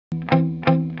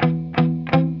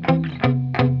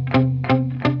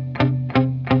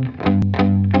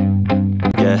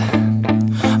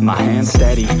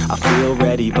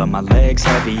but my legs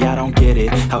heavy, I don't get it.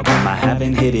 How come I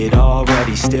haven't hit it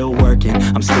already? Still working,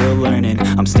 I'm still learning,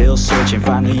 I'm still searching,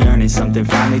 finally earning something,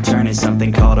 finally turning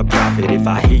something called a profit. If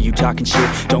I hear you talking shit,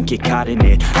 don't get caught in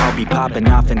it. I'll be popping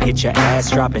off and hit your ass,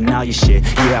 dropping all your shit.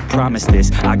 Yeah, I promise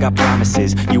this, I got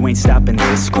promises, you ain't stopping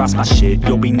this. Cross my shit,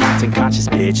 you'll be knocked unconscious,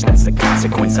 bitch. That's the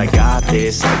consequence, I got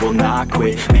this, I will not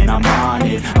quit. Man, I'm on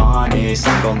it, honest,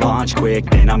 I'm gon' launch quick,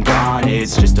 then I'm gone.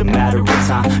 It's just a matter of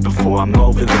time before I'm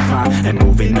over the climb and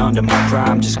moving under my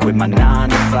prime. Just quit my 9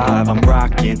 to 5, I'm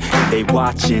rocking and they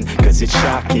watching, cause it's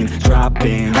shocking.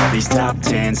 Dropping all these top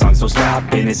 10 songs, so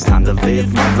stopping. It's time to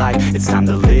live my life, it's time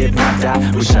to live, not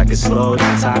die. Wish I could slow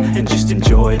down time and just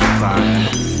enjoy the climb.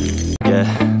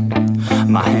 Yeah.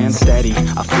 My hands steady,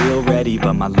 I feel ready,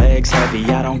 but my legs heavy,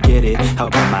 I don't get it. How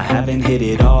come I haven't hit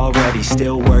it already?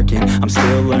 Still working, I'm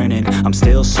still learning, I'm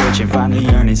still searching, finally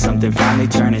earning something, finally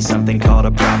turning something called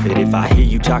a profit. If I hear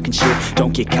you talking shit,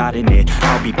 don't get caught in it.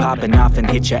 I'll be popping off and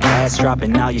hit your ass,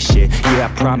 dropping all your shit. Yeah,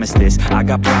 I promise this, I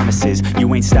got promises,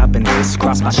 you ain't stopping this.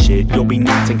 Cross my shit, you'll be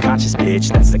knocked unconscious,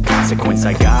 bitch. That's the consequence,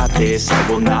 I got this, I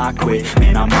will not quit.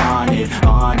 Man, I'm on it,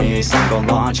 honest, I'm gon'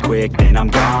 launch quick, then I'm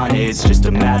gone. It's just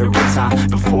a matter of time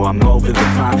before I'm over the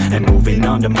climb and moving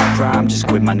under my prime. Just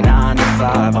quit my 9 to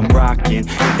 5, I'm rocking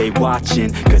and they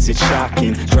watching, cause it's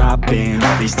shocking. Dropping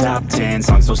all these top 10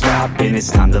 songs, so stopping. It's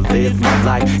time to live my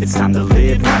life, it's time to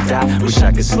live, not die. Wish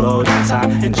I could slow down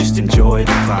time and just enjoy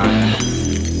the climb.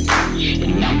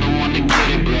 And I'm the one to get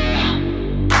it,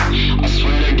 bro. I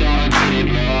swear to God I get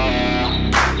it,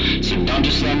 bro. So don't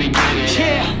just let me get it.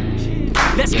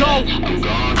 Yeah, let's go. I'm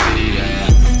gon' get it, yeah.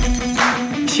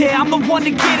 Yeah, I'm the one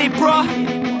to get it, bruh.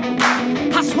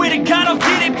 I swear to God I'll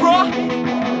get it, bruh.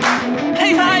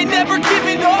 Hey, I ain't never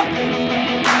giving up.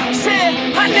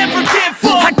 Yeah, I never give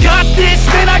up. I got this,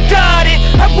 man, I got it.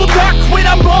 I will not quit,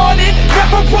 I'm on it.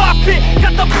 Never off it.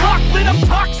 Got the block lit, I'm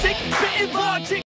toxic. Spitting logic.